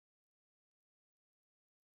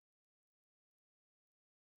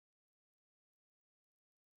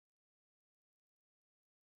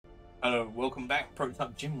Hello, welcome back,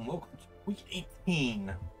 Prototype Jim, and welcome to week 18.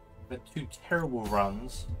 We've had two terrible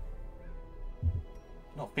runs.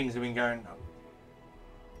 Not things have been going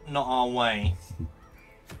not our way.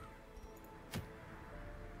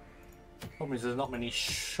 Problem is there's not many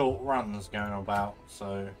short runs going about,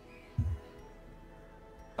 so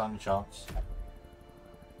gunshots.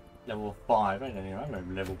 Level 5, I don't know, I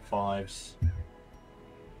remember level 5s.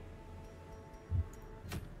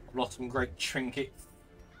 I've lost some great trinkets.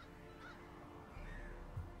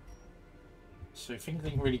 So things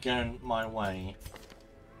ain't really going my way.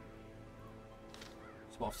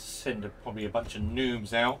 So I'll have to send probably a bunch of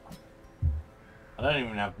noobs out. I don't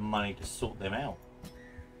even have money to sort them out.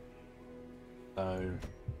 So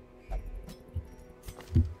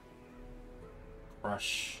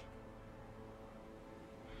crush.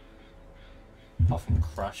 Puff and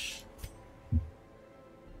crush.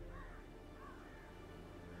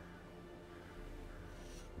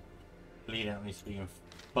 Bleed out needs to be in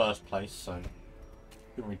first place, so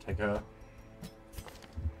can we take her?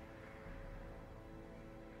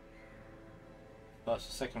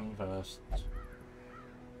 First, second, first.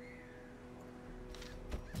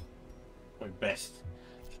 Probably best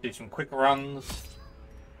to do some quick runs.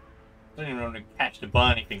 Don't even want to catch to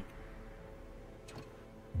buy anything.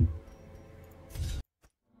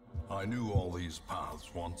 I knew all these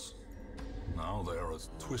paths once. Now they are as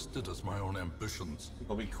twisted as my own ambitions. We've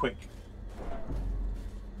got to be quick.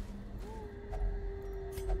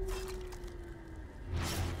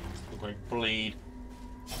 Great bleed.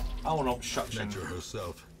 I want obstruction. Nature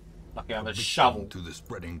herself. Lucky I have a shovel to the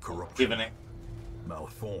spreading corruption. Given it.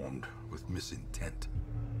 Malformed with misintent.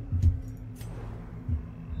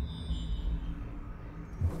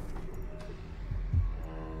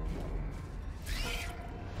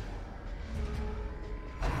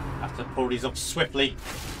 Have to pull these up swiftly.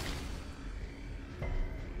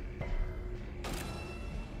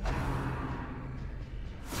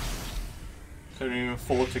 Couldn't even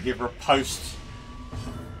afford to give her a post.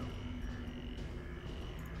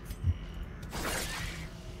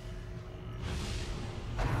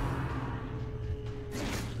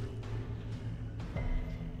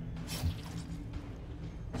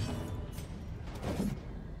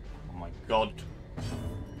 Oh my god.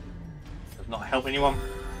 Does not help anyone.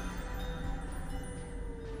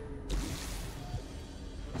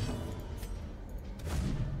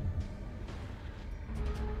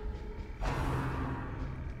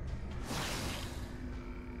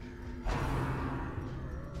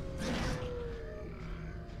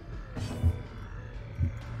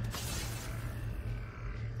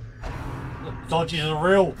 Dodges are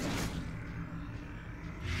real.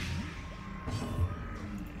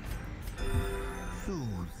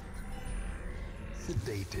 Soothed.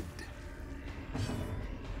 Sedated.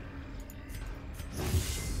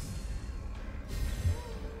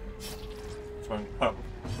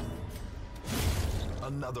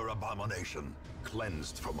 Another abomination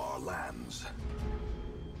cleansed from our lands.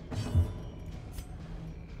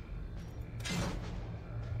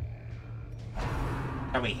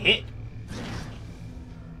 Can we hit?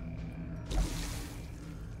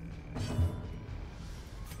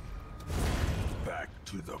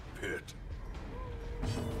 To the pit.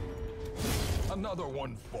 Another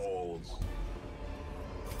one falls.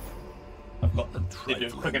 I've got them. They do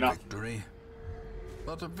it quick enough. Victory,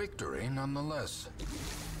 but a victory nonetheless.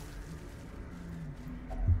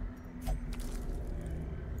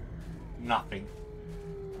 Nothing.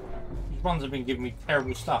 These ones have been giving me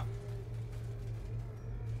terrible stuff.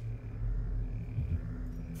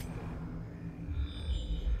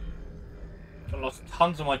 I lost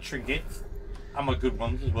tons of my trinkets. And my good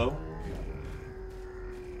ones as well.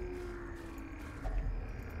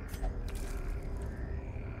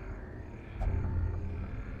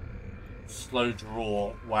 Slow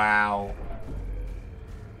draw. Wow.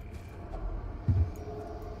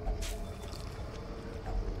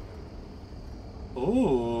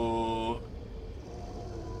 Ooh.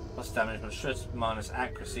 Plus damage plus stress minus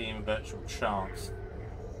accuracy and virtual chance.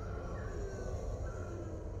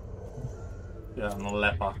 Yeah, I'm a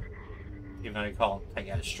leper. Even though you can't take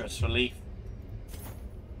out stress relief.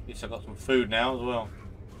 At least I've got some food now as well.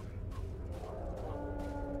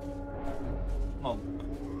 Oh.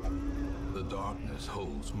 The darkness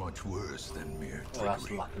holds much worse than mere trickery Well,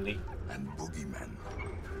 that's luckily. and boogeymen.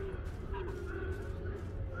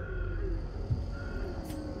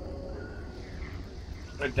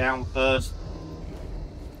 Go down first.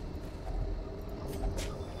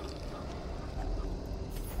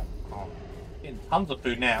 Oh, getting tons of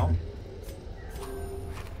food now.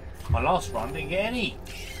 My last run didn't get any.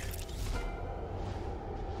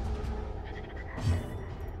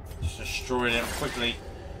 destroy them quickly.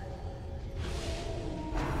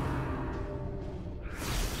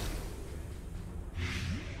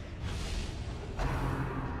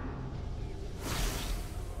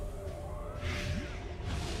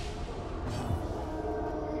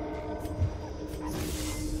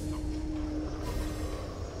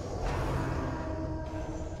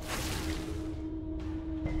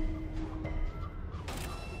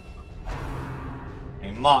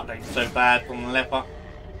 Mark ain't so bad from the leper.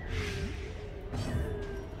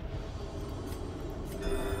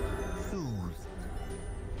 Soothed.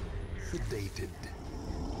 Sedated.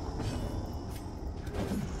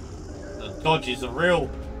 The dodges are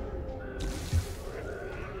real.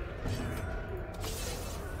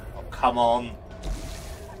 Oh, come on.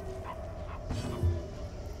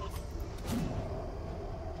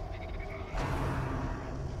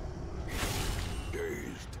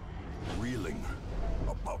 Dazed. Reeling.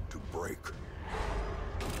 About to break.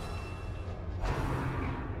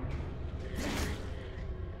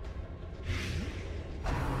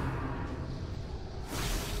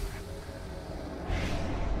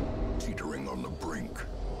 Teetering on the brink,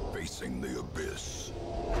 facing the abyss.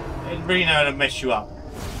 Didn't really know how to mess you up.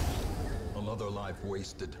 Another life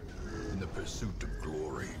wasted in the pursuit of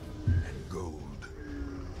glory and gold.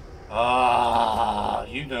 Ah,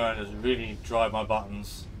 you know how to really drive my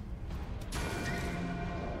buttons.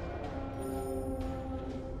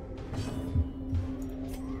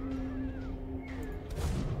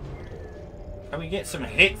 Can we get some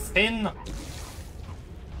hits in?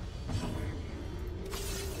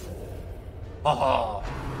 Oh.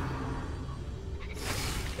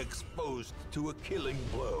 Exposed to a killing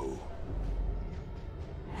blow.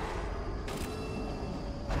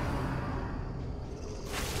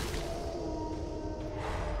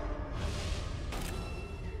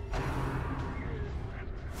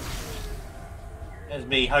 There's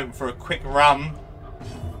me hoping for a quick run.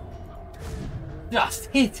 Just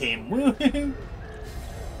hit him, woohoo!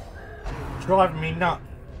 Driving me nuts.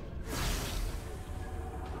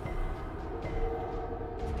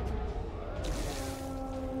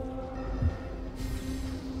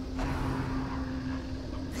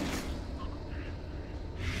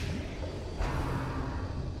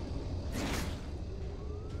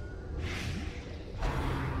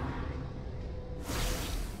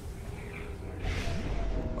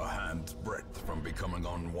 A hand's breadth from becoming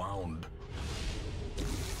unwound.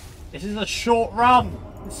 This is a short run.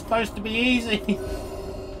 It's supposed to be easy.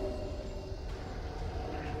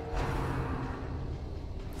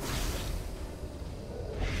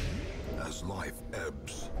 As life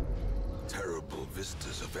ebbs, terrible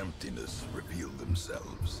vistas of emptiness reveal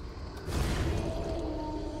themselves.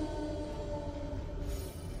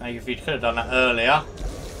 Maybe if you could have done that earlier.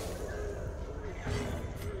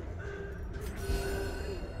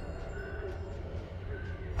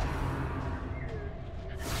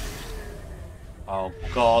 Oh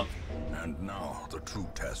God. And now the true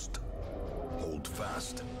test. Hold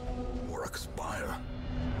fast or expire.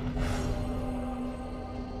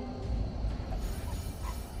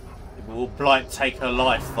 Will Blight take her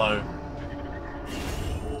life though?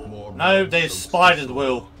 More No, blood there's soaks spiders the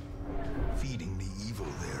will. soul, feeding the evil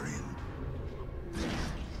therein.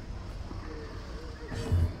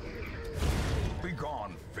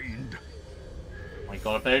 Begone, fiend. Oh my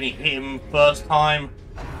God, if they only hit him first time,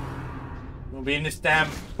 we'll be in this damn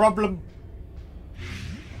problem.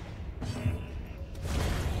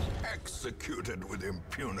 Executed with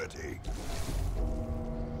impunity.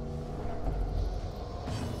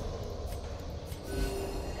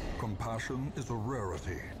 Compassion is a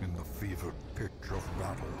rarity in the fevered pitch of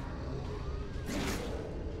battle.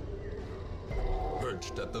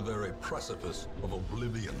 Perched at the very precipice of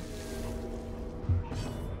oblivion.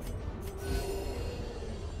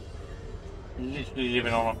 Literally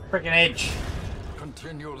living on a freaking edge.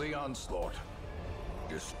 Continue the onslaught.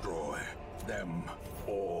 Destroy them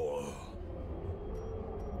all.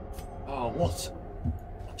 Oh, what?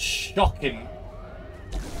 Shocking.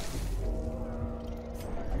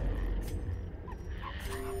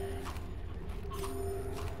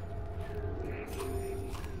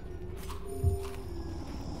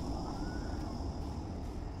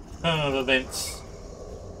 Turn of events.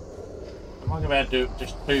 Am I going to do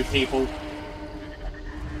just 2 people?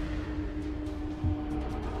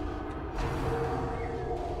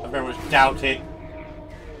 I very much doubt it.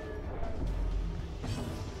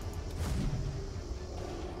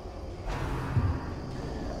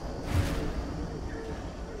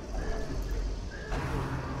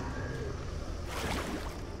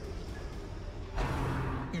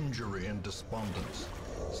 Injury and despondence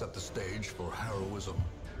set the stage for heroism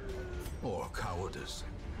or cowardice.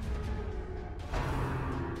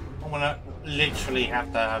 I'm gonna literally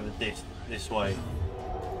have to have it this way.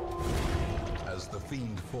 As the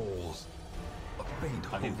fiend falls, a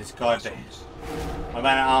faint I need hope this guy to... blossoms. My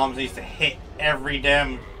man at arms needs to hit every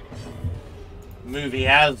damn move he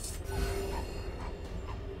has.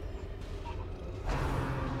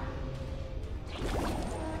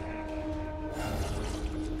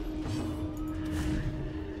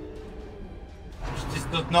 This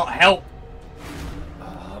does not help.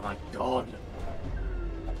 Oh my god.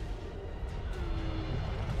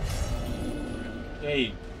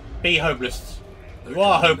 Hey, be hopeless. There You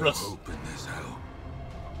are can be hopeless. No hope in this hell.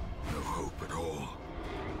 No hope at all.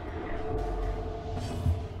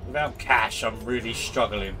 Without cash, I'm really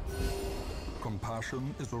struggling.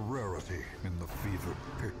 Compassion is a rarity in the fevered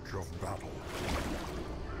pitch of battle.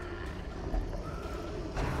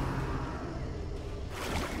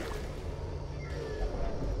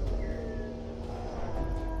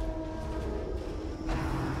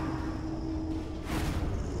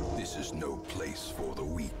 This is no place for the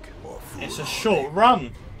weak or foolhardy. It's a short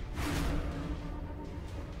run.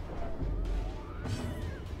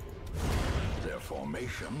 Their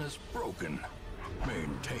formation is broken.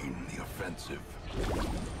 Maintain the offensive.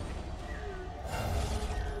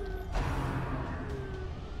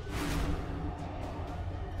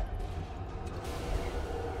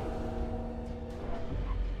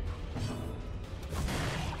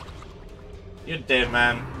 You're dead,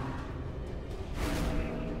 man.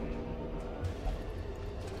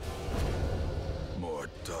 More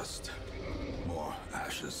dust, more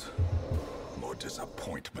ashes, more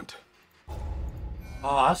disappointment.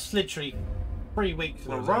 Oh, that's literally 3 weeks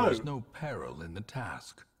in a There row. is no peril in the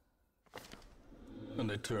task. An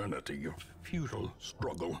eternity of futile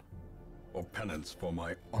struggle, or penance for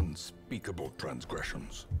my unspeakable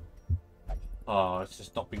transgressions. Oh, it's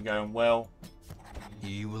just not been going well.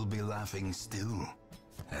 Ye will be laughing still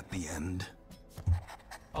at the end.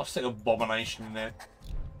 I'll stick Abomination in there.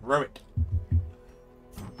 Row it.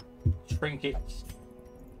 Trinkets.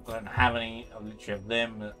 I don't have any. I literally have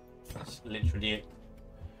them. But that's literally it.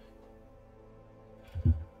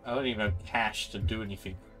 I don't even have cash to do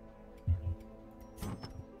anything.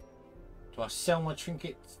 Do I sell my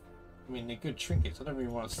trinkets? I mean, they're good trinkets. I don't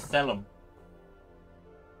really want to sell them.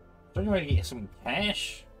 Don't you really get some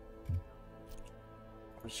cash?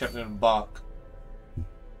 I'm just have to embark.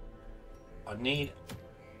 I need...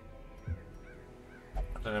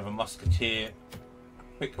 I don't have a musketeer.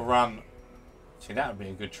 Quick run. See, that would be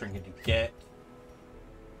a good trinket to get.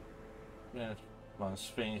 Yeah, my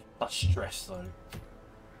speed plus stress though.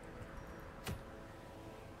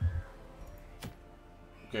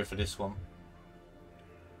 Go for this one.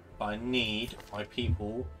 But I need my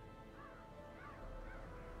people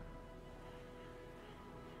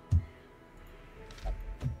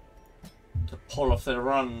to pull off their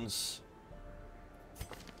runs.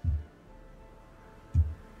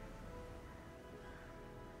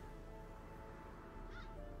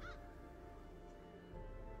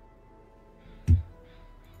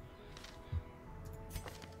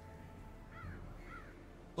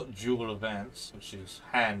 Got dual advance, which is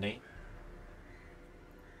handy.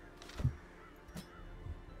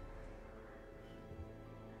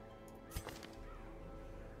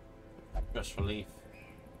 Stress relief.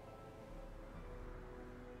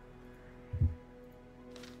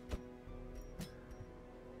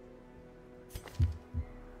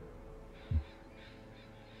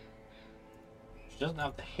 She doesn't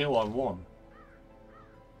have the heal I want.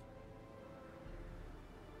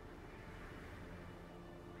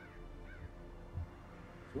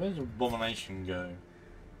 Where's Abomination go?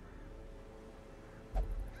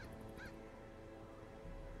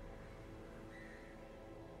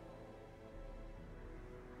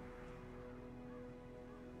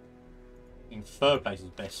 In third place is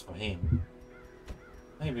best for him.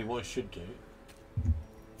 Maybe what I should do.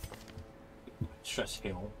 Stress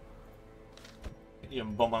heal. Get the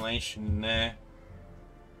Abomination in there.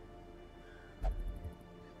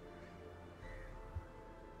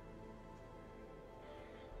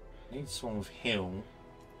 Need someone with heal.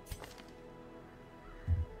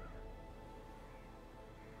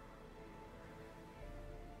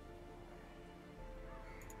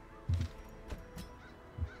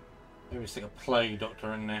 Maybe stick a Plague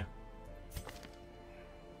Doctor in there.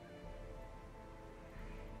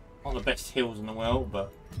 Not the best heals in the world,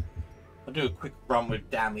 but I'll do a quick run with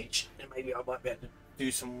damage, and maybe I might be able to do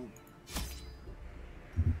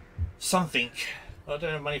something. I don't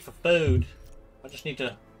have money for food. I just need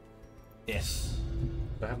to. Yes.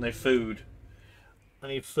 I have no food. I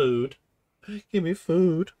need food. Give me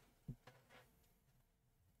food.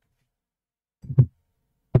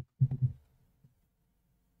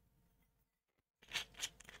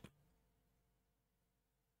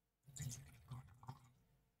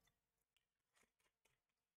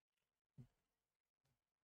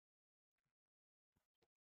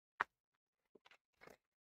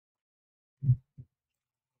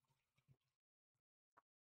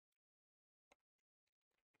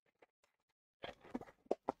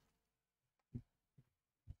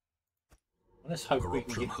 Let's hope we can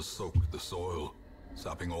Corruption get... has soaked the soil,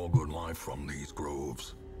 sapping all good life from these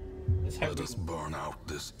groves. Let's hope Let we us can... burn out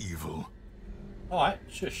this evil. Alright,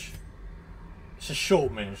 shush. It's a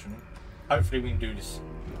short mission. Hopefully we can do this.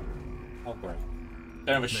 Oh, great.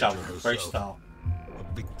 Don't have a shovel. Great start.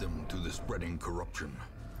 A victim to the spreading corruption.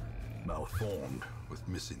 Malformed with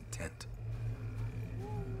misintent.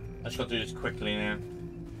 I just got to do this quickly now.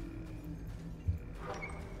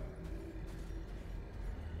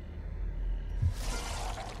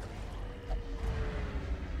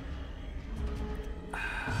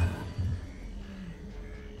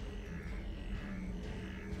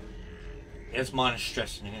 It's minus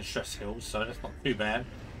stress and stress heals, so that's not too bad.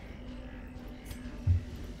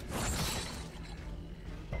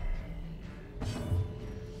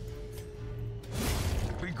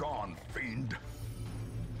 Be gone, fiend.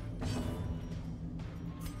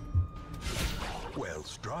 Well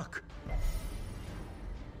struck.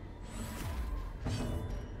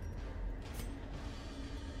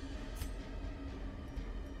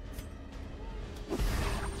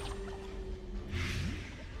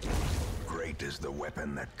 Great is the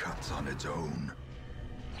weapon that cuts on its own.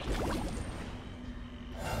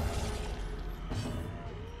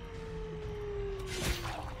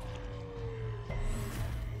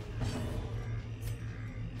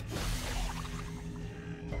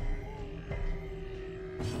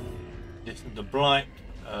 This is the blight.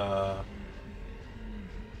 Oh,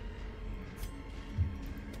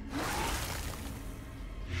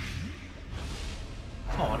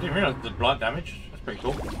 I didn't realise the blight damage. That's pretty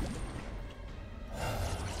cool.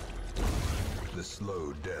 The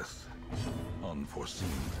slow death. Unforeseen.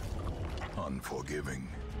 Unforgiving.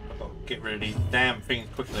 I've got to get rid of these damn things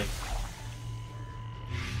quickly.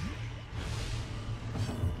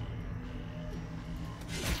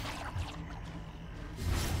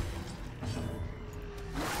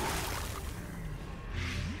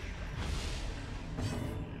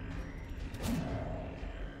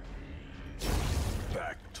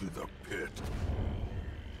 Back to the pit.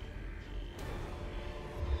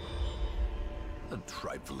 A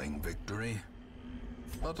trifling victory.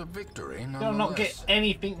 But a victory nonetheless. They'll not get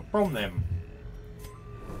anything from them.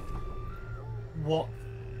 What?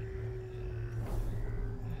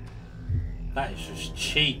 That is just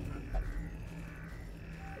cheap.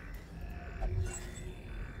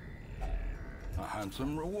 A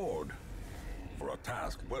handsome reward for a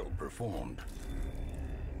task well performed.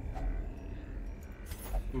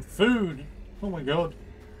 And food. Oh my god.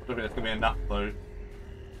 I don't think that's gonna be enough though.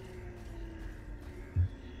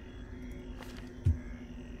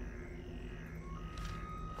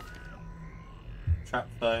 Trap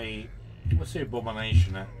 30. What's the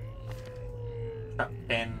abomination at? Trap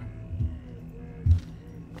 10.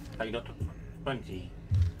 Oh, you got to 20.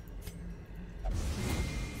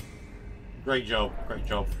 Great job, great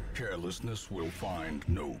job. Carelessness will find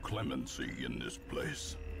no clemency in this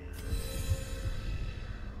place.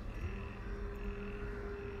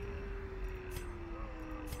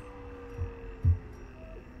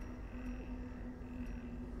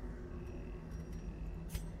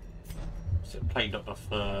 So play Dr.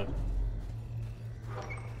 Third.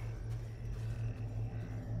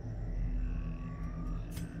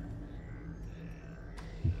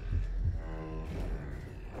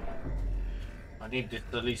 I need this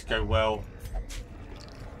to at least go well.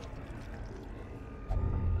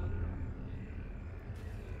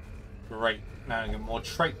 Great, now I get more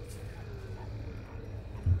traits.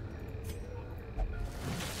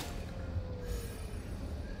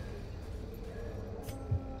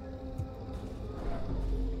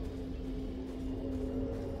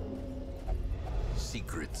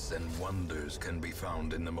 Secrets and wonders can be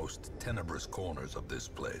found in the most tenebrous corners of this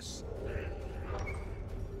place.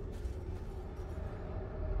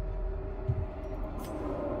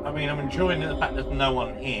 I mean, I'm enjoying the fact there's no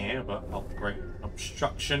one here, but oh, great.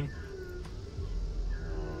 Obstruction.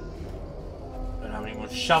 Don't have any more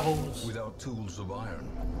shovels. Without tools of iron,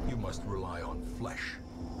 you must rely on flesh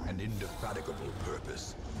and indefatigable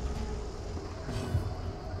purpose.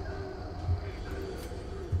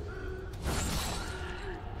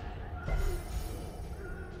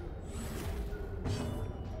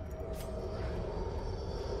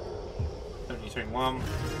 One.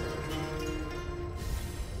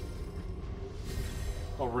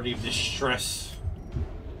 I'll relieve this stress.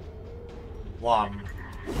 One.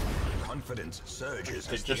 Confidence surges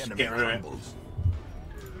as the Just enemy get rid of it. crumbles.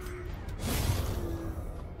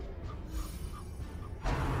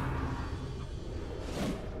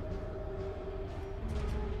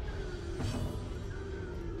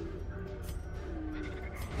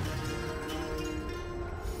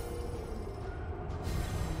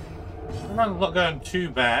 run's not going too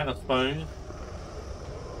bad, I suppose.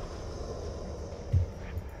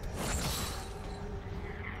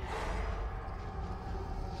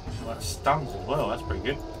 Well, that stuns as well, that's pretty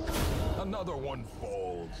good. Another one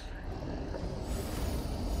falls.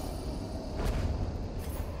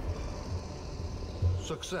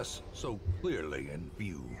 Success so clearly in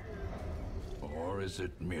view. Or is it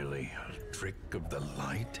merely a trick of the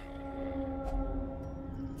light?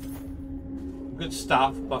 Good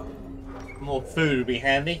stuff, but more food would be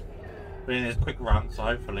handy. But in this quick run, so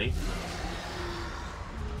hopefully.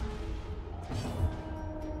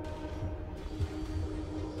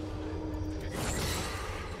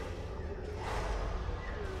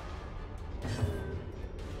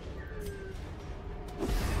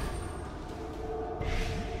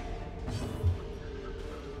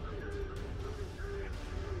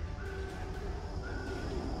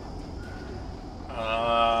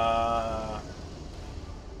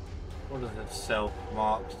 What does it sell?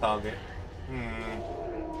 Marks, target.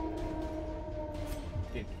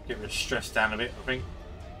 Need to get the stress down a bit, I think.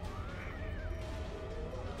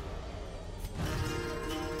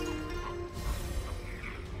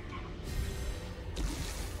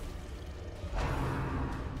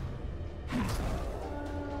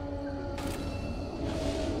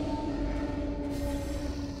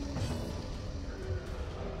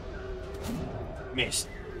 Missed.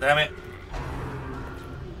 Damn it.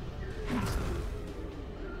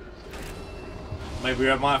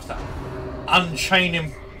 Maybe I might have to unchain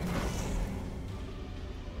him.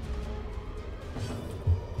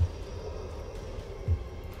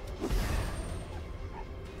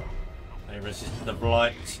 They resisted the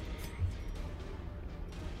blight.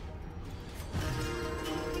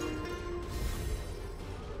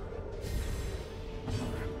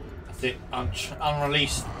 That's it.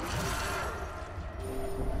 Unreleased.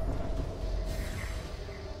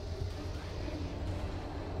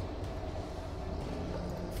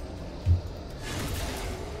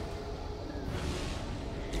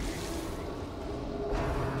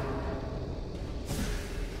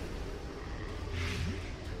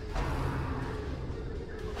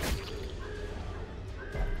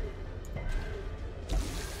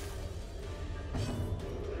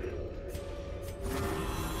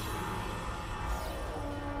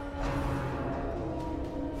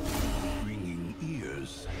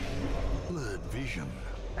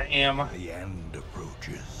 The end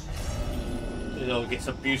approaches. It all gets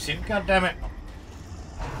abusive. God damn it!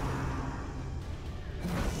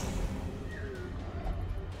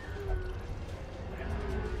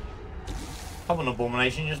 Come on,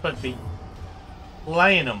 Abomination. You're supposed to be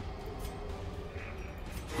laying them.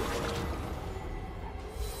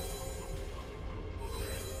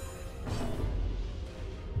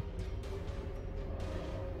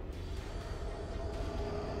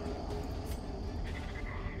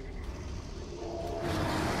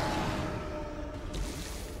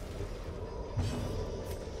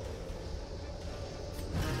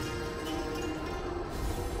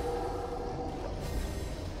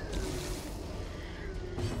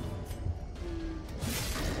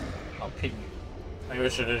 Maybe I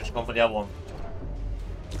should have just gone for the other one.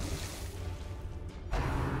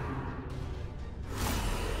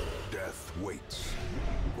 Death waits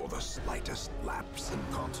for the slightest lapse in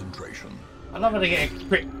concentration. I love how they get a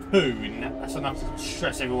quick poo, and that's enough to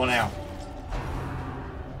stress everyone out.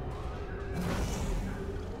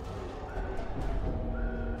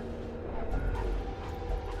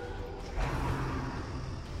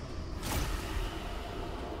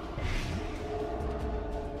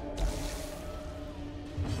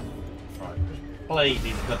 Play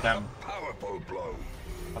these goddamn powerful blow.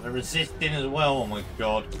 Are they resisting as well? Oh my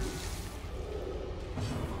god.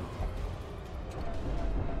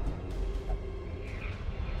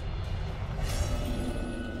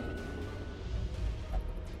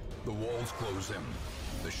 The walls close in.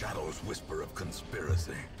 The shadows whisper of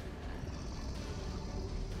conspiracy.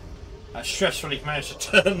 I stressfully managed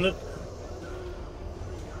to turn the...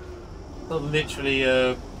 Literally,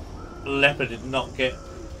 leopard did not get...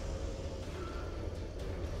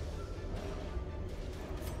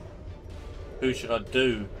 Who should I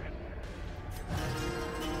do?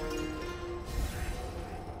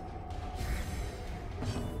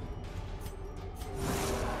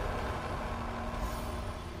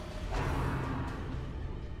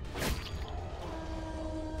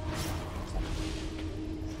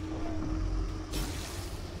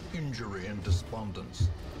 Injury and despondence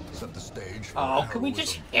set the stage for Oh, can we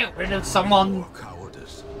just get rid of someone?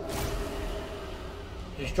 Cowardice.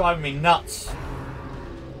 It's driving me nuts.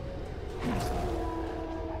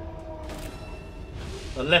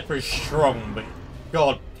 The leper is strong, but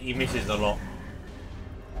God, he misses a lot.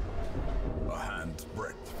 A hand's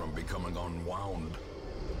breadth from becoming unwound.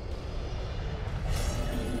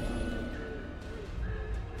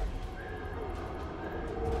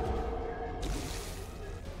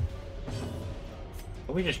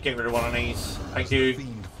 Can we just get rid of one of these? Thank you. As the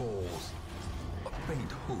fiend falls, a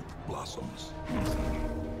faint hope blossoms.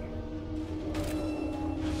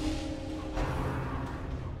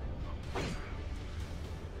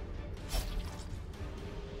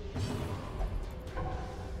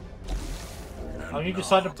 Oh, you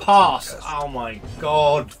decide to pass. Oh my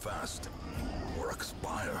God. Fast or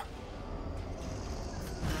expire.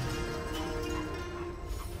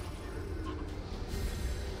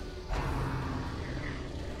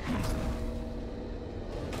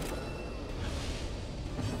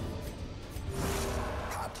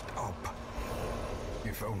 Patched up,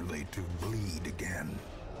 if only to bleed again.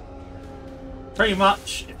 Pretty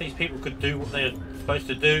much, if these people could do what they're supposed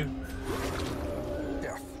to do.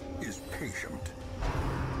 Death is patient.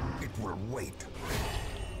 It will wait.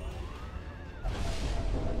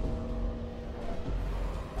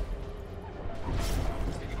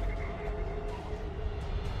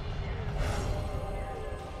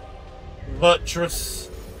 Virtuous.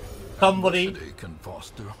 Somebody. Adversity can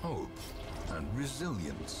foster hope and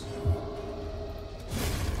resilience.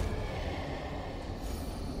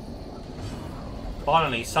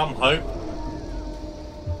 Finally, some hope.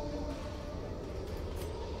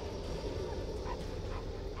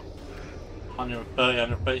 $130,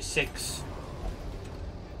 $136.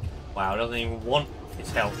 Wow, doesn't even want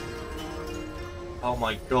his help. Oh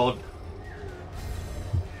my God.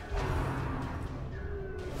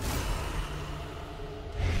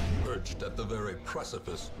 Perched at the very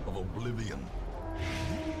precipice of oblivion.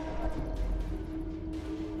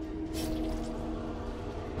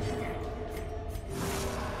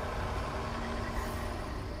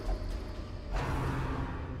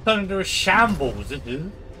 Turned into a shambles, isn't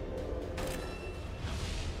it?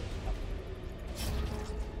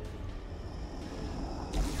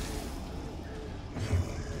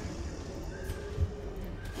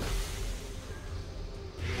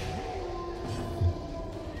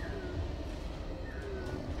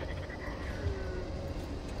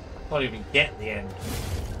 Can't even get the end.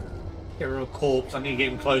 Get rid of a corpse, I need to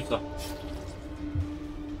get him closer.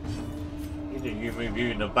 Need to move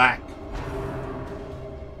you in the back.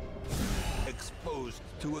 Exposed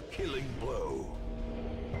to a killing blow.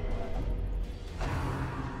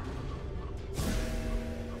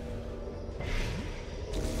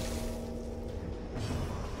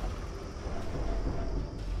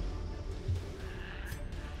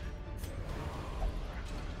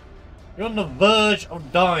 You're on the verge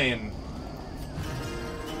of dying.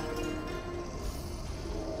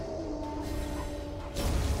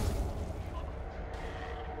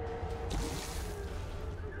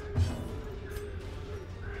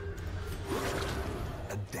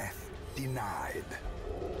 A death denied.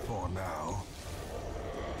 For now.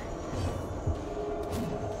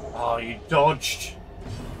 Oh, you dodged.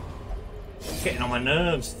 It's getting on my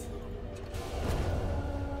nerves.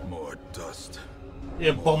 More dust. The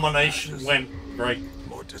abomination went great.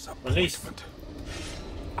 More At least disappointment.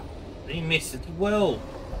 he missed it well.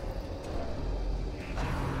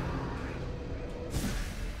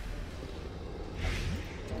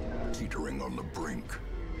 Teetering on the brink,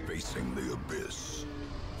 facing the abyss.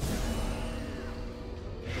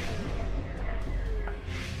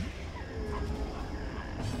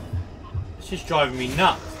 This is driving me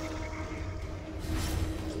nuts.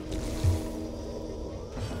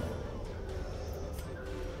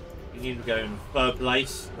 You need to go in third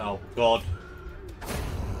place. Oh God.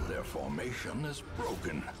 Their formation is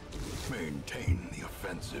broken. Maintain the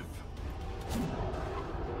offensive.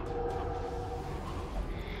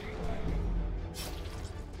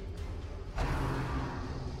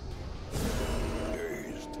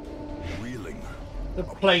 Dazed, reeling. The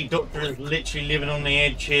Plague Doctor is literally living on the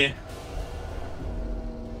edge here.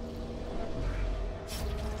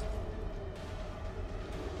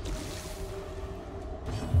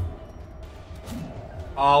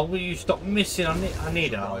 Oh, will you stop missing? I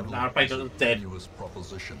need her. Now Plague Doctor's dead. Continuous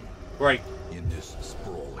proposition Great. in this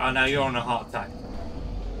sprawling. Oh, now you're on a heart attack.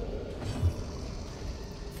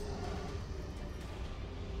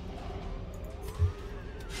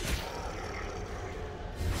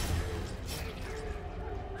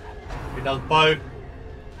 He does both.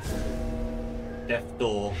 Death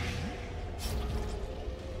door.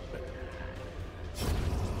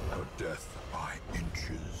 A death by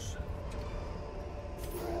inches.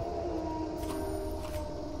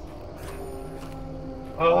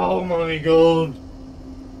 Oh my God.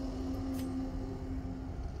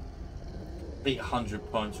 800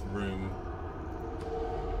 points room.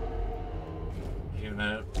 You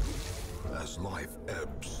know. As life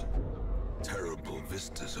ebbs, terrible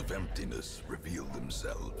vistas of emptiness reveal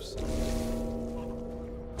themselves.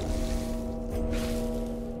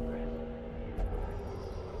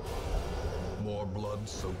 More blood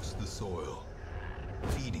soaks the soil,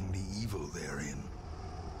 feeding the evil therein.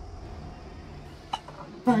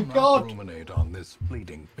 My Do God! not ruminate on this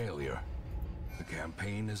fleeting failure. The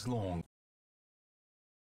campaign is long